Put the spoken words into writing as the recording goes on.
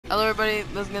Hello everybody,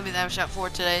 this is gonna be the shot for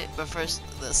today, but first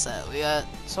the set. We got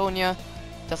Sonya,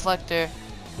 Deflector,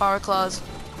 Power Claws,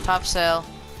 Top Sail,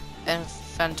 and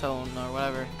Fantone or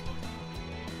whatever.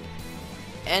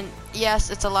 And yes,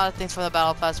 it's a lot of things for the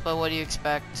Battle Pass, but what do you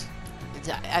expect?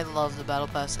 I love the Battle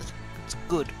Pass, it's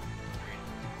good.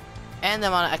 And the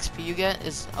amount of XP you get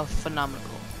is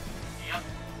phenomenal. Yep.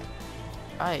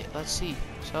 Alright, let's see.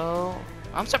 So,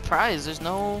 I'm surprised there's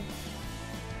no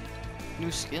new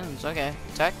skins. Okay,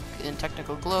 Tech and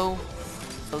Technical Glow,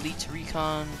 Elite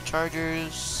Recon,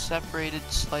 Chargers, Separated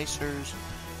Slicers,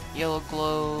 Yellow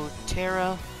Glow,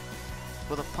 Terra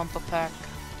with a Pump-A-Pack,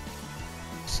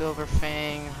 Silver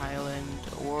Fang, Highland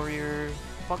Warrior,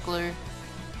 Buckler,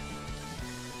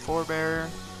 Forebearer,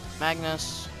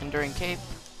 Magnus, Enduring Cape,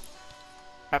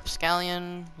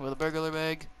 Rapscallion with a Burglar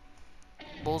Bag,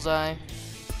 Bullseye,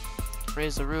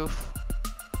 Raise the Roof,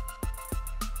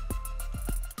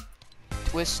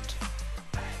 Twist,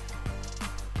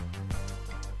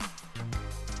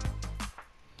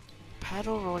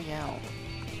 Battle Royale.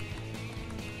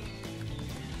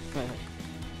 I'm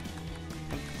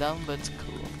dumb, but it's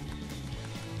cool.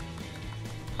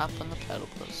 Hop on the paddle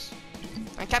bus.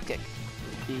 And Cap Kick.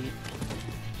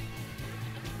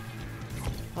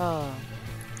 So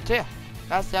yeah,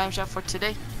 that's the item shot for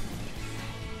today.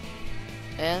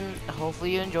 And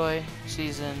hopefully you enjoy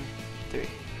season 3.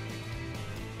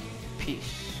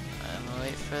 Peace. I'm gonna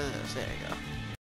wait for this. There you go.